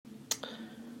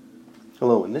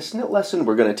Hello, in this lesson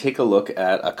we're going to take a look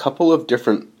at a couple of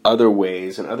different other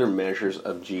ways and other measures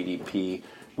of GDP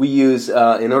we use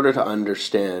in order to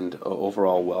understand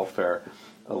overall welfare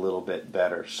a little bit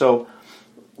better. So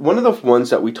one of the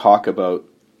ones that we talk about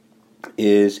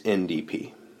is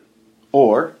NDP,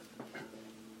 or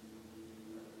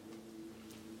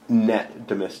net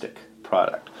domestic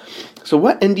product. So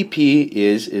what NDP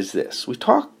is this. We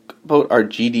talk about our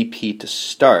GDP to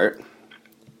start,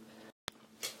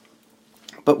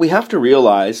 but we have to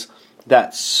realize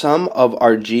that some of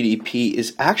our GDP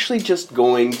is actually just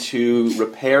going to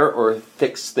repair or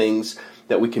fix things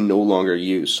that we can no longer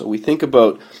use. So we think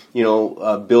about,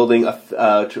 replacing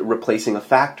a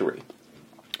factory.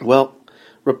 Well,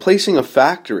 replacing a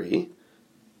factory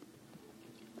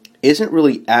isn't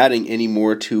really adding any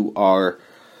more to our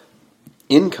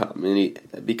income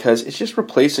because it's just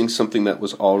replacing something that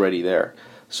was already there.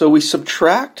 So we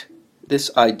subtract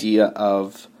this idea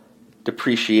of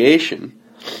depreciation,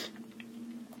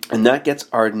 and that gets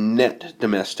our net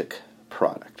domestic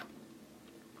product.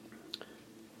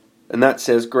 And that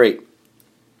says, great,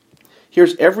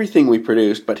 here's everything we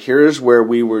produced, but here's where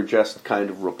we were just kind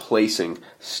of replacing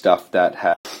stuff that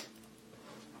had.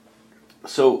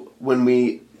 So when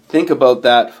we think about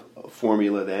that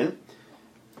formula then,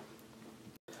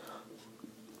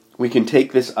 we can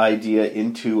take this idea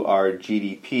into our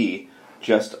GDP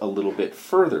just a little bit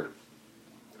further.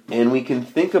 And we can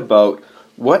think about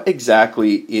what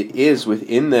exactly it is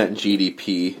within that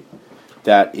GDP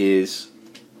that is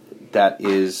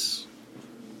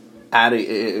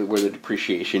adding where the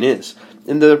depreciation is.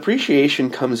 And the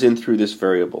depreciation comes in through this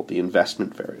variable, the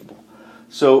investment variable.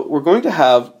 So we're going to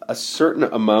have a certain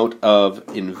amount of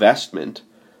investment,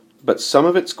 but some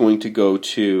of it's going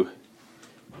to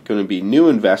be new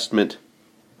investment,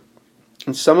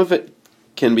 and some of it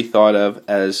can be thought of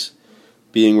as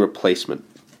being replacement.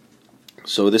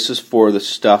 So this is for the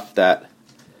stuff that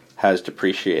has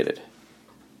depreciated.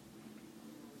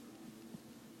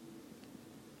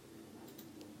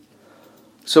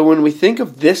 So when we think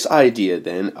of this idea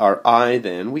then, our I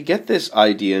then, we get this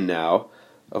idea now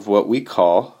of what we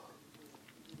call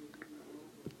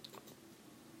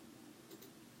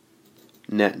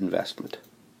net investment.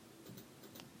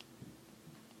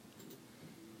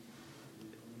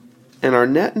 And our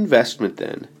net investment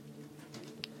then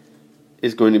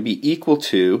is going to be equal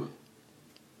to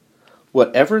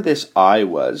whatever this I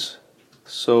was,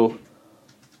 so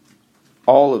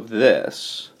all of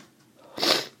this,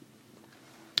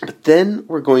 but then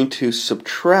we're going to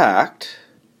subtract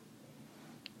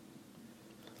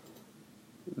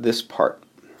this part,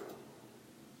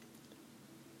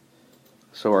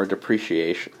 so our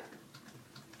depreciation.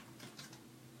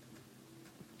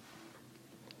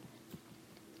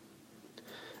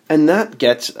 And that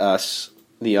gets us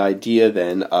the idea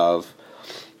then of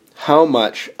how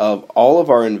much of all of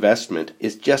our investment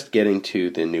is just getting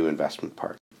to the new investment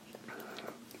part.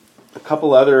 A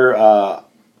couple other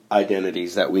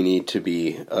identities that we need to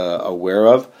be aware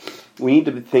of. We need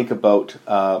to think about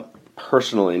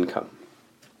personal income.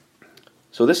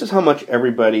 So this is how much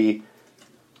everybody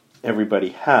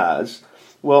has.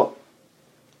 Well,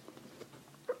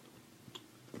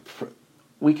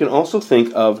 we can also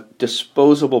think of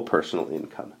disposable personal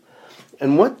income.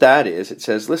 And what that is, it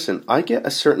says, listen, I get a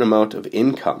certain amount of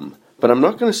income, but I'm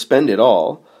not going to spend it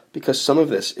all because some of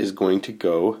this is going to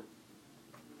go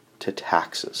to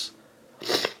taxes.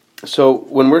 So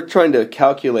when we're trying to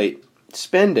calculate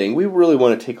spending, we really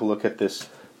want to take a look at this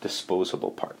disposable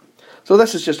part. So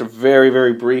this is just a very,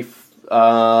 very brief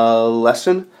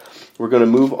lesson. We're going to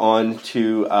move on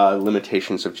to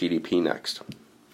limitations of GDP next.